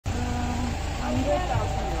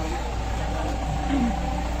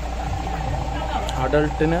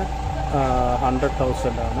അഡൾട്ടിന്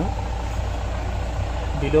 100,000 ആണ്.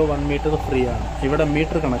 Below 1 metre free ആണ്. ഇവിടെ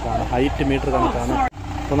മീറ്റർ കണക്കാണ്, ഹൈറ്റ് മീറ്റർ കണക്കാണ്.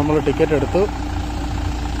 അപ്പോൾ നമ്മൾ ടിക്കറ്റ് എടുത്തു.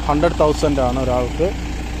 100,000 ആണ് ഒരാൾക്ക്.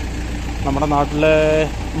 നമ്മുടെ നാട്ടിലെ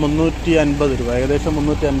 350 രൂപ, ഏകദേശം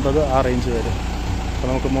 350 ആ റേഞ്ച് വരും. അപ്പോൾ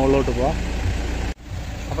നമുക്ക് മുകളിലോട്ട് പോവാം.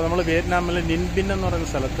 അപ്പോൾ നമ്മൾ വിയറ്റ്നാമിൽ നിൻബിൻ എന്ന് പറയുന്ന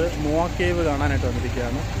സ്ഥലത്ത് മുവ കേവ് കാണാനായിട്ട്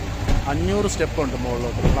വന്നിരിക്കുകയാണ്. 500 സ്റ്റെപ്പ് ഉണ്ട്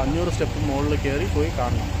മുകളിലോട്ട്. നമ്മൾ 500 സ്റ്റെപ്പ് മുകളിൽ കയറി പോയി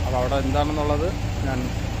കാണണം. അപ്പോൾ അവിടെ എന്താണെന്നുള്ളത് ഞാൻ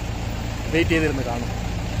വെയിറ്റ് ചെയ്തിരുന്ന് കാണും.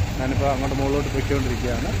 ഞാനിപ്പോൾ അങ്ങോട്ട് മുകളിലോട്ട്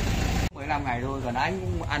പോയിക്കൊണ്ടിരിക്കുകയാണ്. 15 ngày thôi, còn anh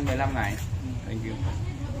 15 ngày. Thank you.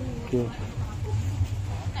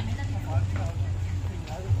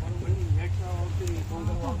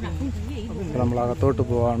 നമ്മൾ അകത്തോട്ട്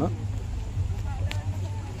പോവാണ്.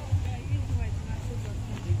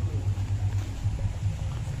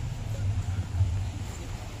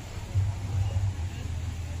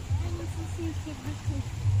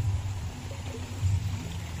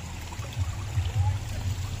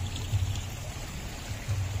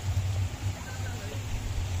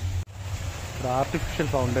 ആർട്ടിഫിഷ്യൽ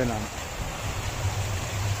ഫൗണ്ടൈൻ ആണ്.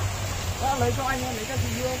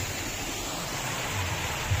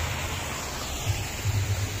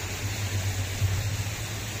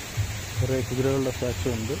 കുറേ കുതിരകളുടെ സ്റ്റാച്ചു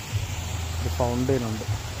ഉണ്ട്. ഒരു ഫൗണ്ടൈൻ ഉണ്ട്.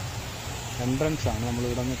 എൻട്രൻസ് ആണ്.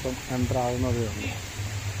 നമ്മളിവിടെ നിന്ന് ഇപ്പം എൻ്റർ ആകുന്നതേ ഉള്ളൂ.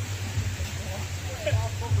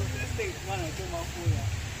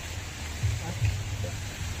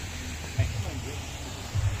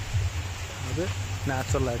 അത്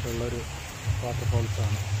നാച്ചുറലായിട്ടുള്ളൊരു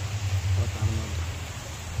വാട്ടർഫോൾസാണ് അവിടെ കാണുന്നത്.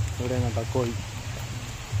 ഇവിടെ കേട്ടോ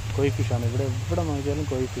കോയി ഫിഷാണ്. ഇവിടെ നോക്കിയാലും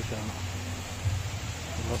കോയി ഫിഷാണ്.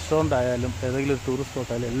 റെസ്റ്റോറൻ്റ് ആയാലും ഏതെങ്കിലും ഒരു ടൂറിസ്റ്റ്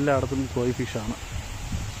സ്പോട്ടായാലും എല്ലായിടത്തും കോയി ഫിഷാണ്.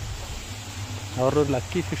 അവരുടെ ഒരു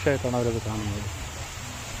ലക്കി ഫിഷായിട്ടാണ് അവരത് കാണുന്നത്.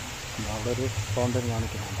 അവിടെ ഒരു ഫൗണ്ടൈൻ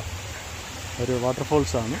കാണിക്കുന്നുണ്ട്. ഒരു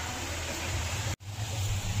വാട്ടർഫോൾസാണ്.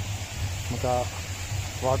 നമുക്ക് ആ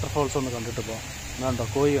വാട്ടർഫോൾസ് ഒന്ന് കണ്ടിട്ട് പോകാം. കണ്ടോ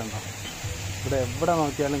കോയി കണ്ടോ? ഇവിടെ എവിടെ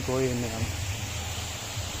നോക്കിയാലും കോയി തന്നെയാണ്.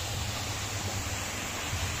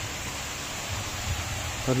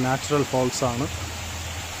 ഒരു നാച്ചുറൽ ഫോൾസാണ്.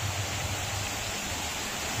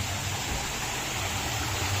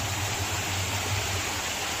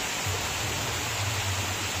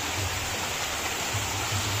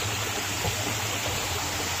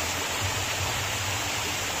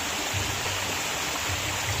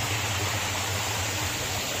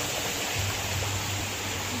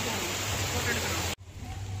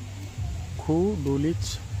 ഖൂ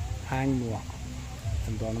ഡുലിച്ച് ഹാങ് മുവ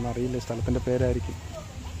എന്താണെന്ന് അറിയില്ല. സ്ഥലത്തിൻ്റെ പേരായിരിക്കും.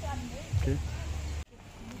 ഓക്കെ,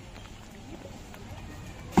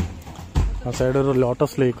 ആ സൈഡ് ഒരു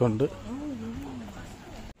ലോട്ടസ് ലേക്ക് ഉണ്ട്.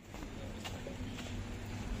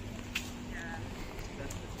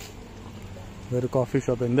 ഇതൊരു കോഫി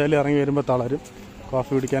ഷോപ്പ്. എന്തായാലും ഇറങ്ങി വരുമ്പോൾ തളരും.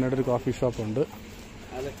 കോഫി കുടിക്കാനായിട്ടൊരു കോഫി ഷോപ്പുണ്ട്.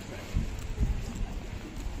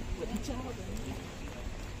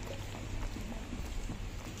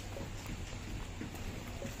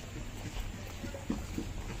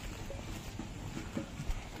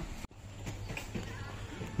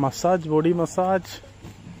 Massage, body massage,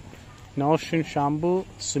 Notion shampoo,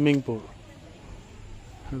 swimming pool.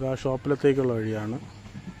 ഇത് ആ ഷോപ്പിലത്തേക്കുള്ള വഴിയാണ്.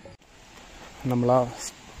 നമ്മൾ ആ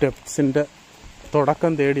സ്റ്റെപ്സിൻ്റെ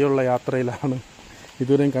തുടക്കം തേടിയുള്ള യാത്രയിലാണ്.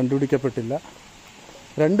 ഇതുവരെയും കണ്ടുപിടിക്കപ്പെട്ടില്ല.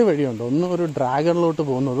 2 വഴിയുണ്ട്. ഒന്ന് ഒരു ഡ്രാഗണിലോട്ട്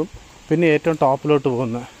പോകുന്നതും പിന്നെ ഏറ്റവും ടോപ്പിലോട്ട്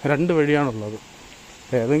പോകുന്ന 2 വഴിയാണുള്ളത്.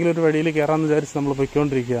 ഏതെങ്കിലും ഒരു വഴിയിൽ കയറാമെന്ന് വിചാരിച്ച് നമ്മൾ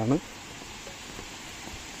പോയിക്കൊണ്ടിരിക്കുകയാണ്.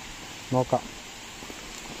 നോക്കാം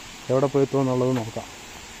എവിടെ പോയെത്തുമെന്നുള്ളത് നോക്കാം.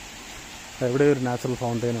 എവിടെ ഒരു നാച്ചുറൽ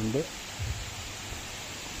ഫൗണ്ടൈൻ ഉണ്ട്.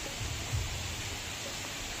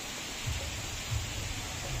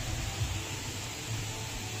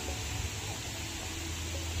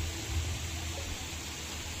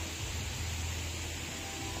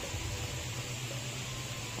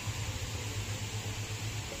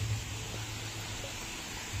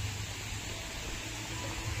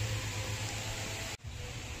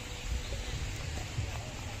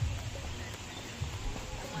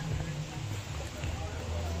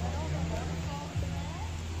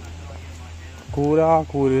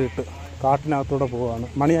 കൂരിട്ട് കാട്ടിനകത്തൂടെ പോവാണ്.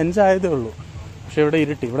 മണി 5 ആയതേ ഉള്ളൂ. പക്ഷെ ഇവിടെ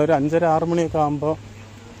ഇരുട്ടി. ഇവിടെ ഒരു 5:30-6 മണിയൊക്കെ ആകുമ്പോൾ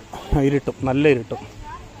ഇരുട്ടും, നല്ല ഇരുട്ടും.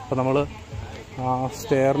 അപ്പോൾ നമ്മൾ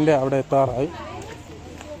സ്റ്റെയറിൻ്റെ അവിടെ എത്താറായി.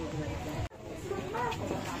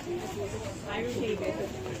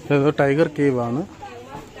 ഇത് ടൈഗർ കേവ് ആണ്.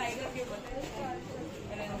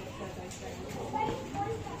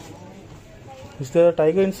 Is there a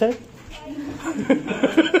tiger inside?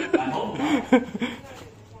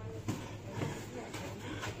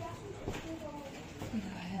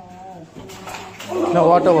 No,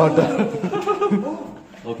 water.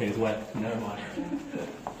 Okay, it's wet. Never mind.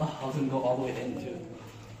 I was gonna go all the way in too.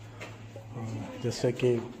 Just a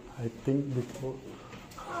cave. I think before.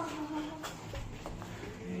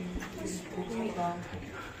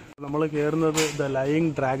 നമ്മൾ കയറുന്നത് ദ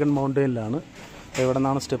ലയിങ് ഡ്രാഗൺ മൗണ്ടെയിനിലാണ്. ഇവിടെ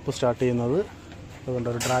നിന്നാണ് step start ചെയ്യുന്നത്. അതുകൊണ്ട്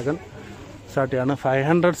ഒരു dragon start ചെയ്യാണ്.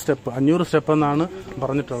 500 step, 500 step എന്നാണ്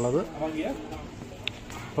പറഞ്ഞിട്ടുള്ളത്.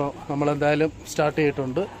 അപ്പോൾ നമ്മളെന്തായാലും സ്റ്റാർട്ട്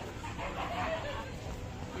ചെയ്തിട്ടുണ്ട്.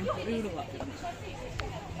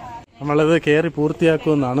 നമ്മളത് കയറി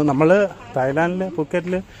പൂർത്തിയാക്കുമെന്നാണ്. നമ്മൾ തായ്ലാൻഡിൽ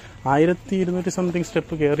ഫുക്കറ്റിൽ 1200 സംതിങ്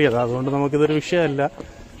സ്റ്റെപ്പ് കയറിയതാണ്. അതുകൊണ്ട് നമുക്കിതൊരു വിഷയമല്ല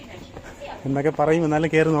എന്നൊക്കെ പറയും.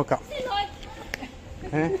 എന്നാലും കയറി നോക്കാം.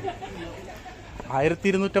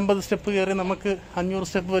 1250 സ്റ്റെപ്പ് കയറി നമുക്ക് 500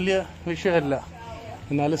 സ്റ്റെപ്പ് വലിയ വിഷയമല്ല.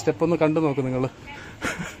 എന്നാലും സ്റ്റെപ്പ് ഒന്ന് കണ്ടു നോക്കും നിങ്ങൾ.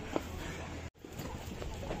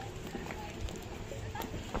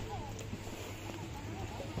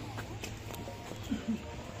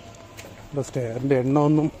 സ്റ്റെയറിൻ്റെ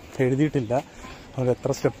എണ്ണമൊന്നും എഴുതിയിട്ടില്ല. അവർ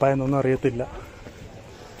എത്ര സ്റ്റെപ്പായെന്നൊന്നും അറിയത്തില്ല.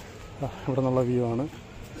 ഇവിടെ നിന്നുള്ള വ്യൂ ആണ്.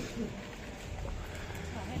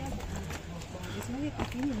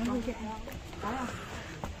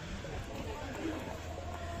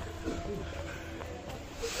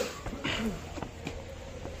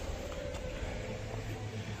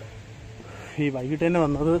 ഈ വൈകിട്ട് തന്നെ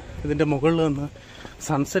വന്നത് ഇതിൻ്റെ മുകളിൽ നിന്ന്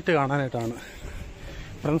സൺസെറ്റ് കാണാനായിട്ടാണ്.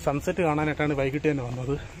 ഇവിടെ സൺസെറ്റ് കാണാനായിട്ടാണ് വൈകിട്ട് തന്നെ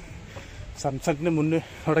വന്നത്. സൺസെറ്റിന് മുന്നേ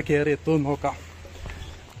അവിടെ കയറി എത്തുമെന്ന് നോക്കാം.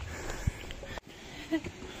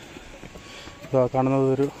 കാണുന്നത്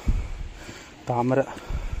ഒരു താമര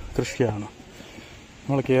കൃഷിയാണ്.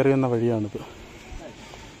 നമ്മൾ കയറി വന്ന വഴിയാണിത്.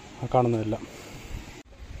 കാണുന്നതെല്ലാം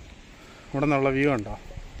ഇവിടെ നിന്നുള്ള വ്യൂ ഉണ്ടോ?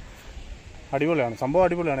 അടിപൊളിയാണ്, സംഭവം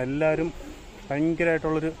അടിപൊളിയാണ്. എല്ലാവരും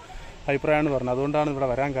ഭയങ്കരമായിട്ടുള്ളൊരു അഭിപ്രായമാണ് പറഞ്ഞത്. അതുകൊണ്ടാണ് ഇവിടെ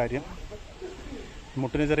വരാൻ കാര്യം.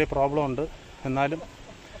 മുട്ടിന് ചെറിയ പ്രോബ്ലം ഉണ്ട്, എന്നാലും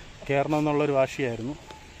കയറണമെന്നുള്ളൊരു വാശിയായിരുന്നു.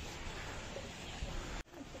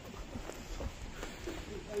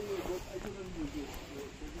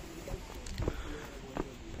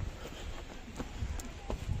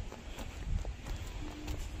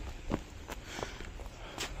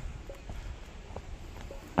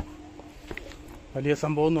 വലിയ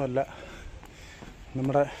സംഭവമൊന്നുമല്ല.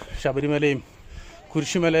 നമ്മുടെ ശബരിമലയും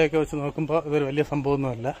കുരിശുമലയൊക്കെ വെച്ച് നോക്കുമ്പോൾ ഇതൊരു വലിയ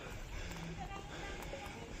സംഭവമൊന്നുമല്ല.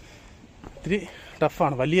 ഇത്തിരി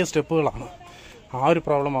ടഫാണ്, വലിയ സ്റ്റെപ്പുകളാണ്. ആ ഒരു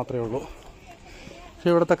പ്രോബ്ലം മാത്രമേ ഉള്ളൂ. പക്ഷെ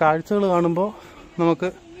ഇവിടുത്തെ കാഴ്ചകൾ കാണുമ്പോൾ നമുക്ക്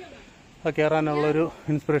കയറാനുള്ളൊരു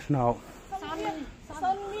ഇൻസ്പിറേഷൻ ആവും.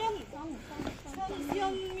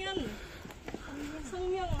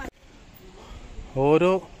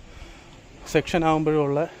 ഓരോ സെക്ഷൻ ആകുമ്പോഴും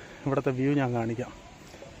ഉള്ള ഇവിടുത്തെ വ്യൂ ഞാൻ കാണിക്കാം.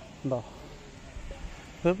 ഉണ്ടോ?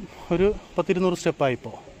 ഇത് ഒരു 10-200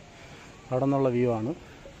 സ്റ്റെപ്പായിപ്പോൾ. അവിടെ നിന്നുള്ള വ്യൂ ആണ്.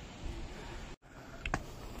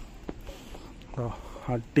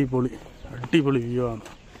 അടിപൊളി അടിപൊളി വ്യൂ ആണ്.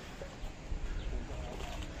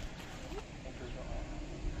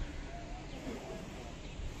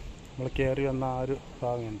 നമ്മൾ കയറി വന്ന ആ ഒരു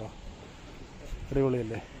ഭാഗം ഉണ്ടോ?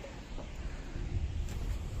 അടിപൊളിയല്ലേ?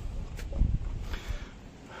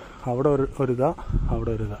 അവിടെ ഒരിതാ,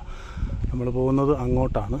 അവിടെ ഒരിതാ. നമ്മൾ പോകുന്നത്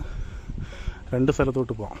അങ്ങോട്ടാണ്. 2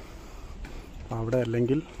 സ്ഥലത്തോട്ട് പോകാം. അവിടെ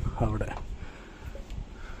അല്ലെങ്കിൽ അവിടെ.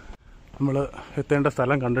 നമ്മൾ എത്തേണ്ട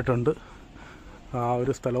സ്ഥലം കണ്ടിട്ടുണ്ട്. ആ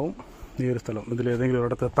ഒരു സ്ഥലവും ഈ ഒരു സ്ഥലവും, ഇതിലേതെങ്കിലും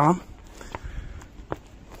ഒരിടത്ത് എത്താം.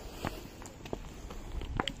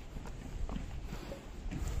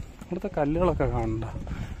 ഇവിടുത്തെ കല്ലുകളൊക്കെ കാണണ്ട.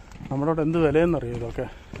 നമ്മുടെ അവിടെ എന്ത് വിലയെന്നറിയോ ഇതൊക്കെ?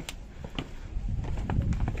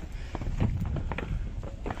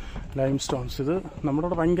 Lime stones. ഇത് നമ്മുടെ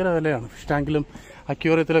അവിടെ ഭയങ്കര വിലയാണ്. ഫിഷ് ടാങ്കിലും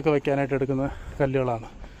അക്വേറിയത്തിലൊക്കെ വയ്ക്കാനായിട്ട് എടുക്കുന്ന കല്ലുകളാണ്.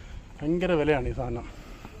 ഭയങ്കര വിലയാണ് ഈ സാധനം.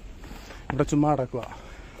 ഇവിടെ ചുമ്മാ അടക്കുക.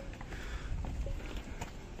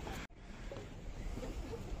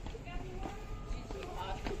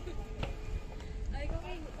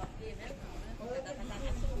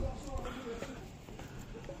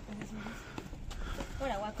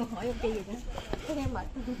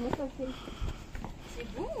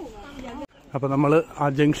 അപ്പോൾ നമ്മൾ ആ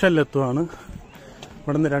ജംഗ്ഷനിലെത്തുവാണ്.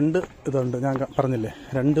 ഇവിടെ നിന്ന് 2 ഇതുണ്ട്. ഞാൻ പറഞ്ഞില്ലേ,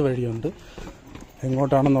 2 വഴിയുണ്ട്.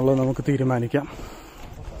 എങ്ങോട്ടാണെന്നുള്ളത് നമുക്ക് തീരുമാനിക്കാം.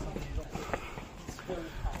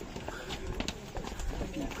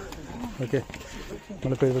 ഓക്കെ,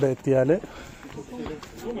 നമ്മളിപ്പോൾ ഇവിടെ എത്തിയാൽ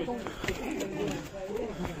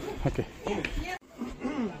ഓക്കെ.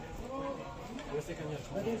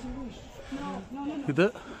 ഇത്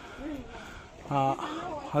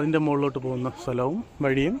അതിൻ്റെ മുകളിലോട്ട് പോകുന്ന സ്ഥലവും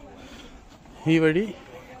വഴിയും, ഈ വഴി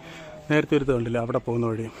നേരത്തെ ഒരു കണ്ടില്ല അവിടെ പോകുന്ന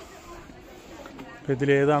വഴിയും. അപ്പോൾ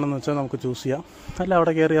ഇതിലേതാണെന്ന് വെച്ചാൽ നമുക്ക് ചൂസ് ചെയ്യാം. അല്ല,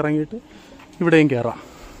 അവിടെ കയറി ഇറങ്ങിയിട്ട് ഇവിടെയും കയറാം.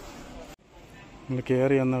 നമ്മൾ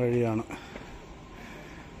കയറി വന്ന വഴിയാണ്.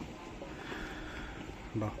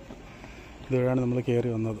 ഉണ്ടോ? ഇതുവഴിയാണ് നമ്മൾ കയറി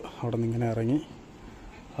വന്നത്. അവിടെ നിന്ന് ഇങ്ങനെ ഇറങ്ങി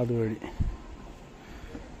അതുവഴി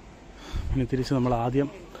പിന്നെ തിരിച്ച് നമ്മൾ ആദ്യം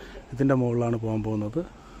ഇതിൻ്റെ മുകളിലാണ് പോകാൻ പോകുന്നത്.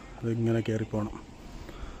 അതിങ്ങനെ കയറി പോകണം.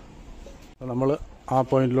 നമ്മൾ ആ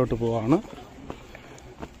പോയിന്റിലോട്ട് പോവാണ്.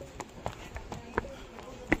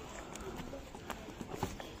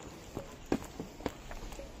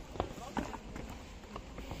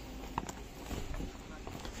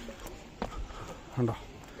 കണ്ടോ,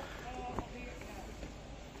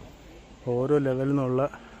 ഓരോ ലെവലിൽ നിന്നുള്ള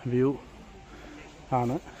വ്യൂ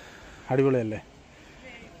ആണ്. അടിപൊളിയല്ലേ?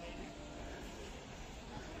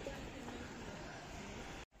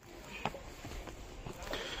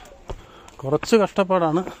 കുറച്ച്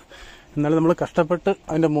കഷ്ടപ്പാടാണ്, എന്നാലും നമ്മൾ കഷ്ടപ്പെട്ട്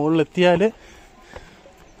അതിൻ്റെ മുകളിലെത്തിയാൽ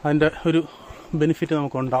അതിൻ്റെ ഒരു ബെനിഫിറ്റ്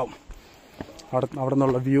നമുക്കുണ്ടാവും. അവിടെ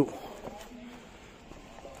നിന്നുള്ള വ്യൂ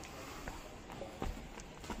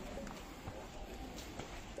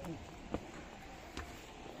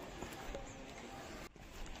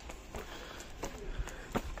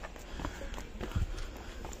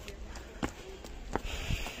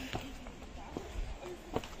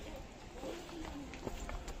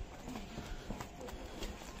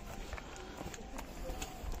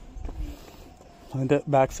അതിൻ്റെ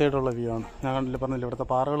ബാക്ക് സൈഡുള്ള വ്യൂ ആണ്. ഞാൻ കണ്ടില്ല, പറഞ്ഞില്ല, ഇവിടുത്തെ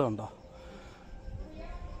പാറകൾ കണ്ടോ?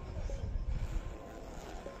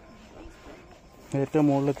 ഏറ്റവും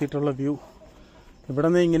മുകളിലെത്തിയിട്ടുള്ള വ്യൂ ഇവിടെ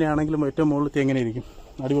നിന്ന് ഇങ്ങനെയാണെങ്കിലും ഏറ്റവും മുകളിലെത്തി എങ്ങനെയായിരിക്കും?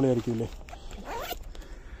 അടിപൊളിയായിരിക്കില്ലേ?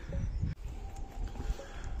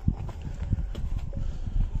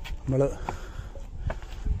 നമ്മൾ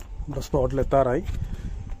നമ്മുടെ സ്പോട്ടിലെത്താറായി.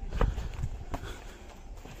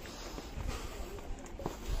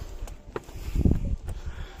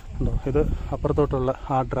 ഇത് അപ്പുറത്തോട്ടുള്ള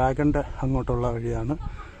ആ ഡ്രാഗൻ്റെ അങ്ങോട്ടുള്ള വഴിയാണ്.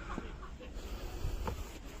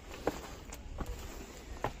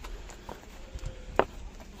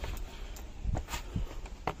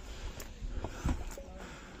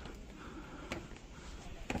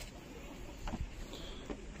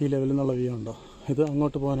 ഈ ലെവലിൽ നിന്നുള്ള വ്യൂ ഉണ്ടോ? ഇത്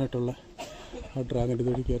അങ്ങോട്ട് പോകാനായിട്ടുള്ള ആ ഡ്രാഗൻ്റെ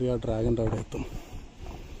ഇതുവഴി കയറി ആ ഡ്രാഗൻ്റെ അവിടെ എത്തും.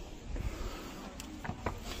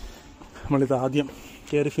 നമ്മളിത് ആദ്യം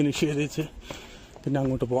കയറി ഫിനിഷ് ചെയ്തിച്ച് പിന്നെ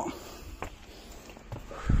അങ്ങോട്ട് പോവാം.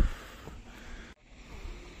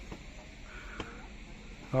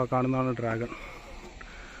 ആ കാണുന്നതാണ് ഡ്രാഗൺ.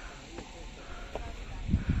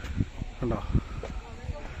 കണ്ടോ?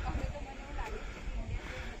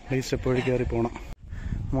 ഈ സ്റ്റെപ്പ് വഴി കയറി പോകണം.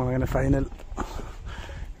 നമ്മളങ്ങനെ ഫൈനൽ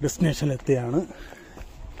ഡെസ്റ്റിനേഷനിലെത്തിയാണ്.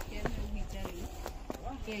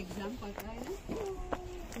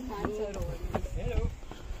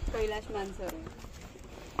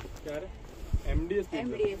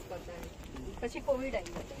 પછી કોવિડ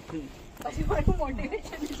આવી પછી મારું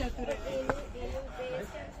મોટિવેશન જતું રહ્યું.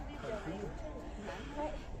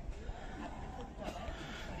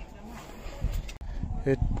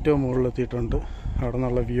 ഏറ്റവും മുകളിലെത്തിയിട്ടുണ്ട്. അവിടെ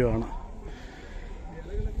നിന്നുള്ള വ്യൂ ആണ്.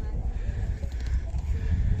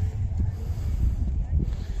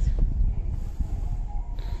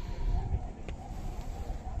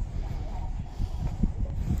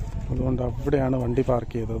 അതുകൊണ്ട് അവിടെയാണ് വണ്ടി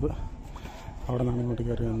പാർക്ക് ചെയ്തത്. അവിടെ നിന്നാണ് ഇങ്ങോട്ട്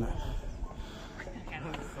കയറി വന്നത്.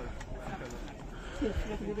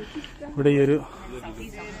 ഇവിടെ ഈ ഒരു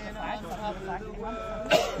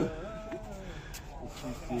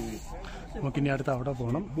നമുക്കിനി അടുത്ത് അവിടെ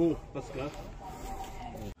പോകണം.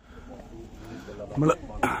 നമ്മൾ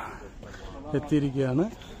എത്തിയിരിക്കുകയാണ്.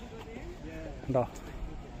 ഉണ്ടോ?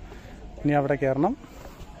 ഇനി അവിടെ കയറണം.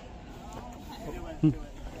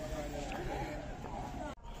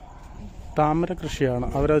 താമര കൃഷിയാണ്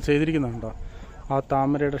അവരത് ചെയ്തിരിക്കുന്നുണ്ടോ? ആ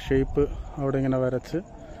താമരയുടെ ഷേപ്പ് അവിടെ ഇങ്ങനെ വരച്ച്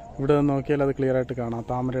ഇവിടെ നിന്ന് നോക്കിയാൽ അത് ക്ലിയർ ആയിട്ട് കാണാം.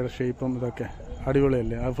 താമരയുടെ ഷേപ്പും ഇതൊക്കെ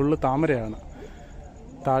അടിപൊളിയല്ലേ? അത് ഫുള്ള് താമരയാണ്.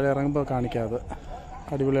 താഴെ ഇറങ്ങുമ്പോൾ കാണിക്കാതെ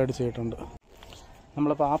അടിപൊളിയായിട്ട് ചെയ്തിട്ടുണ്ട്.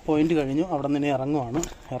 നമ്മളിപ്പോൾ ആ പോയിന്റ് കഴിഞ്ഞു. അവിടെ നിന്ന് ഇറങ്ങുവാണ്.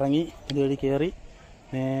 ഇറങ്ങി ഇതുവഴി കയറി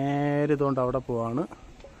നേരെ ഇതുകൊണ്ട് അവിടെ പോവാണ്.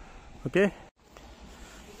 ഓക്കെ,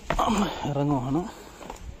 ഇറങ്ങുവാണ്.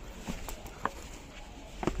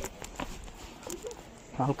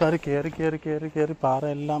 ആൾക്കാർ കയറി കയറി കയറി കയറി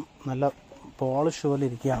പാറയെല്ലാം നല്ല പോളിഷ് പോലെ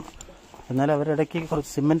ഇരിക്കുകയാണ്. എന്നാലും അവരിടയ്ക്ക് കുറച്ച്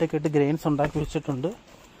സിമെൻ്റൊക്കെ ഇട്ട് ഗ്രെയിൻസ് ഉണ്ടാക്കി വെച്ചിട്ടുണ്ട്.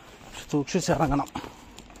 സൂക്ഷിച്ചിറങ്ങണം.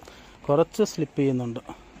 കുറച്ച് സ്ലിപ്പ് ചെയ്യുന്നുണ്ട്.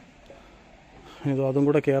 അതും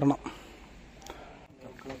കൂടെ കയറണം.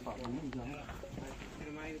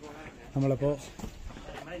 നമ്മളിപ്പോൾ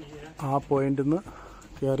ആ പോയിന്റിൽ നിന്ന്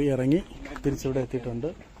കയറി ഇറങ്ങി തിരിച്ചിവിടെ എത്തിയിട്ടുണ്ട്.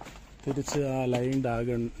 തിരിച്ച് ആ ലൈൻ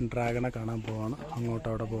ഡ്രാഗണെ കാണാൻ പോവാണ്. അങ്ങോട്ട്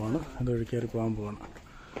അവിടെ പോവാണ്. അതുവഴി കയറി പോകാൻ പോവാണ്.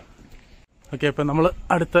 ഓക്കെ, ഇപ്പം നമ്മൾ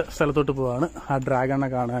അടുത്ത സ്ഥലത്തോട്ട് പോവാണ്. ആ ഡ്രാഗണെ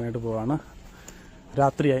കാണാനായിട്ട് പോവാണ്.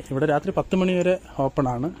 രാത്രിയായി. ഇവിടെ രാത്രി 10 മണി വരെ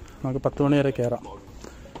ഓപ്പണാണ്. നമുക്ക് 10 മണി വരെ കയറാം.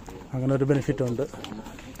 അങ്ങനെ ഒരു ബെനിഫിറ്റ് ഉണ്ട്.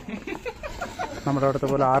 നമ്മുടെ അടുത്ത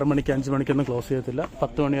പോലെ 6 മണിക്ക് 5 മണിക്കൊന്നും ക്ലോസ് ചെയ്യത്തില്ല.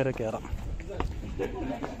 10 മണി വരെ കയറാം.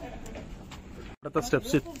 അടുത്ത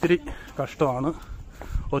സ്റ്റെപ്സ് ഇത്തിരി കഷ്ടമാണ്.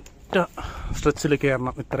 ഒറ്റ സ്ട്രെച്ചിൽ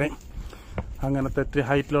കയറണം. ഇത്രയും അങ്ങനത്തെ ഇത്തിരി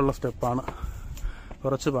ഹൈറ്റിലുള്ള സ്റ്റെപ്പാണ്.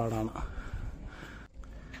 കുറച്ച് പാടാണ്.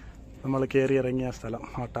 നമ്മൾ കയറി ഇറങ്ങിയ സ്ഥലം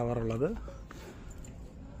ആ ടവറുള്ളത്.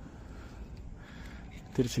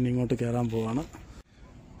 തിരിച്ചിനി ഇങ്ങോട്ട് കയറാൻ പോവാണ്.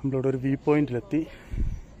 നമ്മളിവിടെ ഒരു വ്യൂ പോയിന്റിലെത്തി.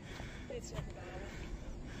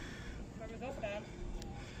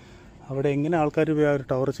 അവിടെ എങ്ങനെ ആൾക്കാർ പോയി ആ ഒരു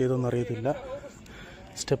ടവർ ചെയ്തെന്ന് അറിയത്തില്ല.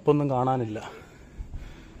 സ്റ്റെപ്പൊന്നും കാണാനില്ല.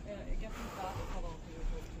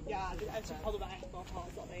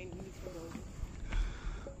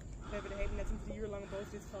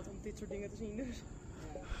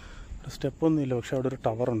 സ്റ്റെപ്പൊന്നും ഇല്ല, പക്ഷെ അവിടെ ഒരു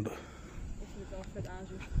ടവറുണ്ട്.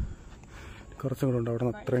 കുറച്ചും കൂടെ ഉണ്ട്. അവിടെ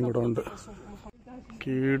നിന്ന് അത്രയും കൂടെ ഉണ്ട്.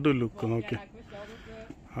 കീടു ലുക്ക് നോക്കി,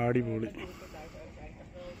 അടിപൊളി.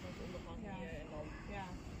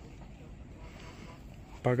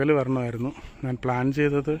 പകല് വരണമായിരുന്നു. ഞാൻ പ്ലാൻ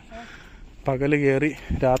ചെയ്തത് പകല് കയറി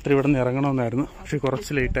രാത്രി ഇവിടെ നിന്ന് ഇറങ്ങണമെന്നായിരുന്നു. പക്ഷെ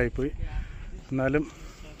കുറച്ച് ലേറ്റായിപ്പോയി. എന്നാലും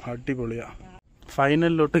അടിപൊളിയാണ്.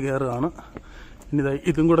 ഫൈനലിലോട്ട് കയറുകയാണ്. ഇനി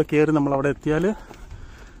ഇതും കൂടെ കയറി നമ്മളവിടെ എത്തിയാൽ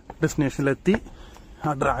ഡെസ്റ്റിനേഷനിലെത്തി. ആ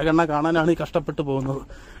ഡ്രാഗണിനെ കാണാനാണ് ഈ കഷ്ടപ്പെട്ട് പോകുന്നത്.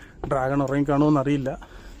 ഡ്രാഗൺ ഉറങ്ങി കാണുമെന്ന് അറിയില്ല.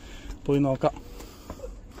 പോയി നോക്കാം.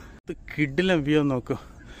 ഇത് കിഡിലൻ വ്യൂ നോക്കൂ.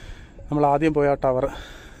 നമ്മൾ ആദ്യം പോയ ആ ടവർ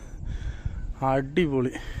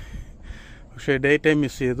അടിപൊളി. പക്ഷേ ഡേ ടൈം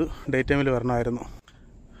മിസ് ചെയ്തു. ഡേ ടൈമിൽ വരണമായിരുന്നു.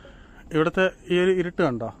 ഇവിടുത്തെ ഈ ഒരു ഇരുട്ട്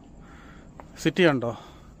കണ്ടോ, സിറ്റി കണ്ടോ?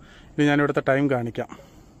 ഇത് ഞാനിവിടുത്തെ ടൈം കാണിക്കാം.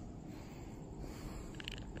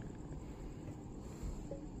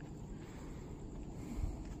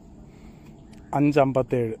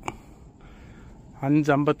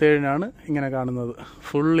 അഞ്ചമ്പത്തേഴിനാണ് ഇങ്ങനെ കാണുന്നത്.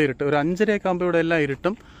 ഫുൾ ഇരുട്ട്. ഒരു 5:30 ആകുമ്പോൾ ഇവിടെ എല്ലാം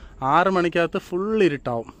ഇരുട്ടും. 6 മണിക്കകത്ത് ഫുൾ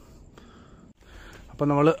ഇരുട്ടാവും. അപ്പം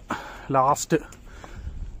നമ്മൾ ലാസ്റ്റ്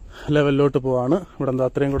ലെവലിലോട്ട് പോവാണ്. ഇവിടെ എന്താ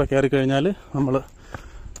അത്രയും കൂടെ കയറി കഴിഞ്ഞാൽ നമ്മൾ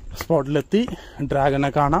സ്പോട്ടിലെത്തി. ഡ്രാഗനെ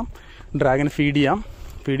കാണാം, ഡ്രാഗനെ ഫീഡ് ചെയ്യാം.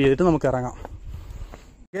 ഫീഡ് ചെയ്തിട്ട് നമുക്ക് ഇറങ്ങാം.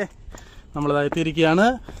 ഓക്കെ, നമ്മളിതാ എത്തിയിരിക്കുകയാണ്.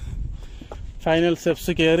 ഫൈനൽ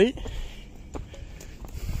സ്റ്റെപ്സ് കയറി.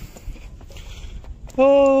 ഓ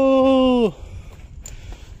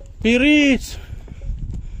we reach.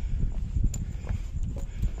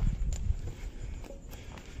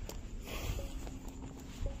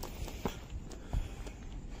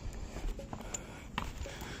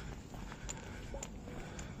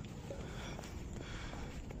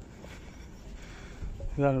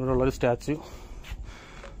 ഇതാണ് ഇവിടെ ഉള്ളൊരു സ്റ്റാച്യു.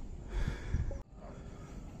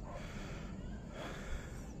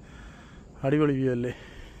 അടിപൊളി വ്യൂ അല്ലേ?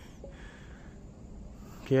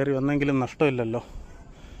 കയറി വന്നെങ്കിലും നഷ്ടമില്ലല്ലോ.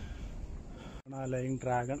 Line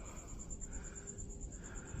dragon.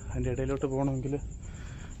 അതിൻ്റെ ഇടയിലോട്ട് പോകണമെങ്കിൽ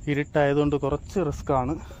ഇരുട്ടായതുകൊണ്ട് കുറച്ച്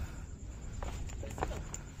റിസ്ക്കാണ്.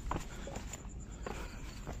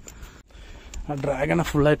 ആ ഡ്രാഗണെ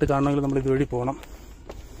ഫുള്ളായിട്ട് കാണണമെങ്കിൽ നമ്മൾ ഇതുവഴി പോകണം.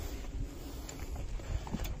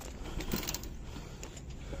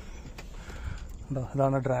 ഉണ്ടോ,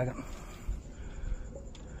 ഇതാണ് ഡ്രാഗൺ.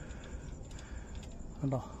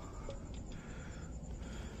 ഉണ്ടോ,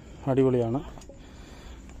 അടിപൊളിയാണ്.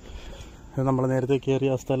 ഇത് നമ്മൾ നേരത്തെ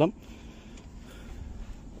കയറിയ സ്ഥലം.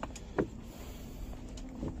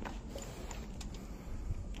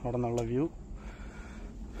 അവിടെ നിന്നുള്ള വ്യൂ.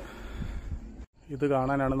 ഇത്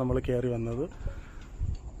കാണാനാണ് നമ്മൾ കയറി വന്നത്.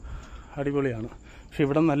 അടിപൊളിയാണ്. പക്ഷെ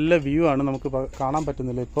ഇവിടെ നല്ല വ്യൂ ആണ്. നമുക്ക് കാണാൻ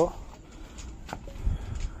പറ്റുന്നില്ല ഇപ്പോൾ.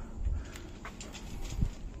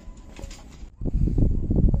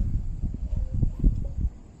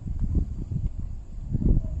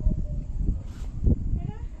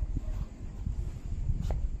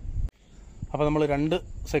 അപ്പോൾ നമ്മൾ 2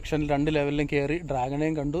 സെക്ഷനിൽ 2 ലെവലിലും കയറി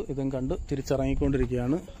ഡ്രാഗണേയും കണ്ടു, ഇതും കണ്ടു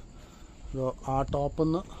തിരിച്ചിറങ്ങിക്കൊണ്ടിരിക്കുകയാണ്. ആ ടോപ്പിൽ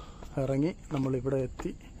നിന്ന് ഇറങ്ങി നമ്മളിവിടെ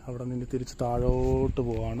എത്തി. അവിടെ നിന്ന് തിരിച്ച് താഴോട്ട്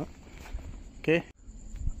പോവാണ്. ഓക്കെ,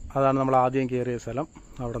 അതാണ് നമ്മൾ ആദ്യം കയറിയ സ്ഥലം.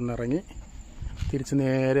 അവിടെ നിന്ന് ഇറങ്ങി തിരിച്ച്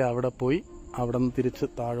നേരെ അവിടെ പോയി അവിടെ നിന്ന് തിരിച്ച്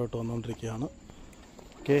താഴോട്ട് വന്നുകൊണ്ടിരിക്കുകയാണ്.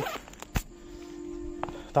 ഓക്കെ,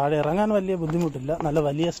 താഴെ ഇറങ്ങാൻ വലിയ ബുദ്ധിമുട്ടില്ല. നല്ല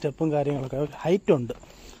വലിയ സ്റ്റെപ്പും കാര്യങ്ങളൊക്കെ, ഹൈറ്റ് ഉണ്ട്.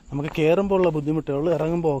 നമുക്ക് കയറുമ്പോൾ ഉള്ള ബുദ്ധിമുട്ടേ ഉള്ളൂ.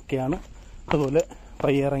 ഇറങ്ങുമ്പോൾ ഓക്കെയാണ്. അതുപോലെ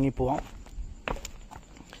പയ്യെ ഇറങ്ങിപ്പോവാം.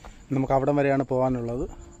 നമുക്ക് അവിടം വരെയാണ് പോകാനുള്ളത്.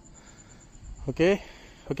 ഓക്കെ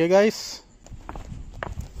ഓക്കെ ഗൈസ്,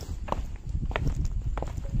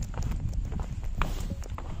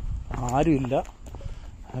 ആരുമില്ല.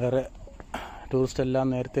 വേറെ ടൂറിസ്റ്റ്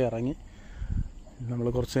എല്ലാം നേരത്തെ ഇറങ്ങി. നമ്മൾ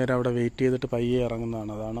കുറച്ച് നേരം അവിടെ വെയിറ്റ് ചെയ്തിട്ട് പയ്യെ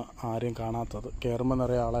ഇറങ്ങുന്നതാണ്. അതാണ് ആരും കാണാത്തത്. കയറുമ്പോൾ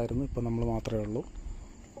നിറയെ ആളായിരുന്നു. ഇപ്പം നമ്മൾ മാത്രമേ ഉള്ളൂ.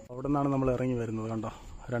 അവിടെ നിന്നാണ് നമ്മൾ ഇറങ്ങി വരുന്നത്. കണ്ടോ,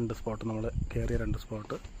 2 സ്പോട്ട്. നമ്മൾ കയറിയ 2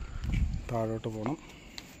 സ്പോട്ട്. താഴോട്ട് പോകണം.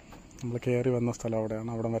 നമ്മൾ കയറി വന്ന സ്ഥലം അവിടെയാണ്.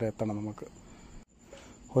 അവിടം വരെ എത്തണം നമുക്ക്.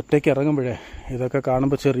 ഒറ്റയ്ക്ക് ഇറങ്ങുമ്പോഴേ ഇതൊക്കെ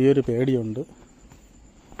കാണുമ്പോൾ ചെറിയൊരു പേടിയുണ്ട്.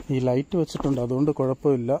 ഈ ലൈറ്റ് വെച്ചിട്ടുണ്ട്, അതുകൊണ്ട്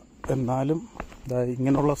കുഴപ്പമില്ല. എന്നാലും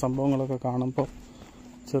ഇങ്ങനെയുള്ള സംഭവങ്ങളൊക്കെ കാണുമ്പോൾ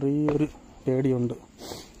ചെറിയൊരു പേടിയുണ്ട്.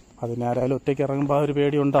 അതിന് ആരായാലും ഒറ്റയ്ക്ക് ഇറങ്ങുമ്പോൾ ആ ഒരു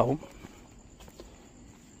പേടി ഉണ്ടാവും.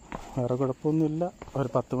 വേറെ കുഴപ്പമൊന്നുമില്ല. ഒരു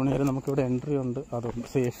 10 മണി വരെ നമുക്കിവിടെ എൻട്രി ഉണ്ട്. അതുകൊണ്ട്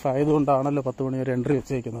സേഫ് ആയതുകൊണ്ടാണല്ലോ 10 മണി വരെ എൻട്രി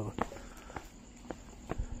വെച്ചേക്കുന്നത്.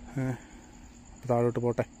 താഴോട്ട്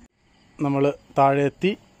പോട്ടെ. നമ്മൾ താഴെ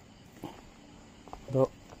എത്തി. അതോ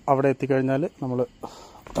അവിടെ എത്തിക്കഴിഞ്ഞാൽ നമ്മൾ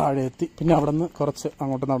താഴെ എത്തി. പിന്നെ അവിടെ നിന്ന് കുറച്ച്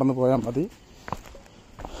അങ്ങോട്ട് നടന്നു പോയാൽ മതി.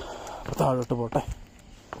 താഴോട്ട് പോട്ടെ.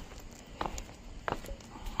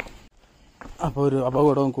 അപ്പോൾ ഒരു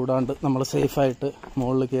അപകടവും കൂടാണ്ട് നമ്മൾ സേഫായിട്ട്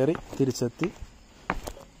മുകളിൽ കയറി തിരിച്ചെത്തി.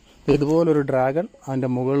 ഇതുപോലൊരു ഡ്രാഗൺ അതിൻ്റെ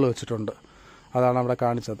മുകളിൽ വെച്ചിട്ടുണ്ട്. അതാണ് അവിടെ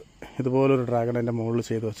കാണിച്ചത്. ഇതുപോലൊരു ഡ്രാഗൺ അതിൻ്റെ മുകളിൽ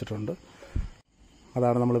ചെയ്ത് വെച്ചിട്ടുണ്ട്.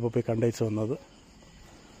 അതാണ് നമ്മളിപ്പോൾ പോയി കണ്ടേച്ച് വന്നത്.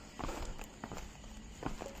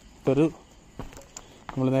 ഇതൊരു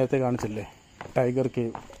നമ്മൾ നേരത്തെ കാണിച്ചില്ലേ ടൈഗർ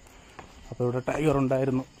കേവ്. അപ്പോൾ ഇവിടെ ടൈഗർ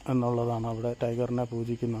ഉണ്ടായിരുന്നു എന്നുള്ളതാണ്. അവിടെ ടൈഗറിനെ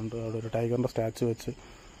പൂജിക്കുന്നുണ്ട്. അവിടെ ഒരു ടൈഗറിൻ്റെ സ്റ്റാച്ചു വെച്ച്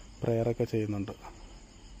പ്രെയറൊക്കെ ചെയ്യുന്നുണ്ട്.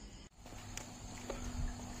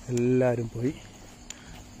 എല്ലാവരും പോയി,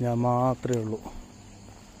 ഞാൻ മാത്രമേ ഉള്ളൂ.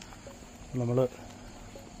 നമ്മൾ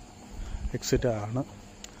എക്സിറ്റ് ആണ്.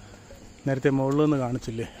 നേരത്തെ മുകളിൽ നിന്ന്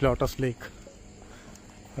കാണിച്ചില്ലേ ലോട്ടസ് ലേക്ക്,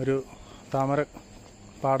 ഒരു താമര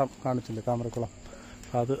പാടം കാണിച്ചില്ലേ, താമരക്കുളം,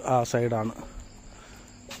 അത് ആ സൈഡാണ്.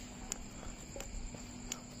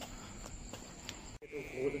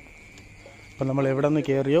 അപ്പം നമ്മൾ എവിടെ നിന്ന്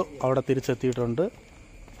കയറിയോ അവിടെ തിരിച്ചെത്തിയിട്ടുണ്ട്.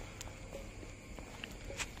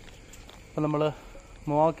 അപ്പം നമ്മൾ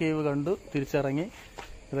MUA കേവ് കണ്ടു, തിരിച്ചിറങ്ങി.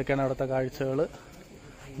 ഇതൊക്കെയാണ് അവിടുത്തെ കാഴ്ചകൾ.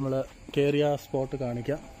 നമ്മൾ കയറിയ സ്പോട്ട്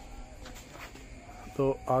കാണിക്കാം. അപ്പോൾ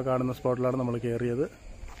ആ കാണുന്ന സ്പോട്ടിലാണ് നമ്മൾ കയറിയത്.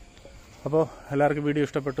 അപ്പോൾ എല്ലാവർക്കും വീഡിയോ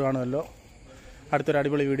ഇഷ്ടപ്പെട്ടു കാണുമല്ലോ. അടുത്തൊരു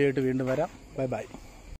അടിപൊളി വീഡിയോ ആയിട്ട് വീണ്ടും വരാം. Bye bye.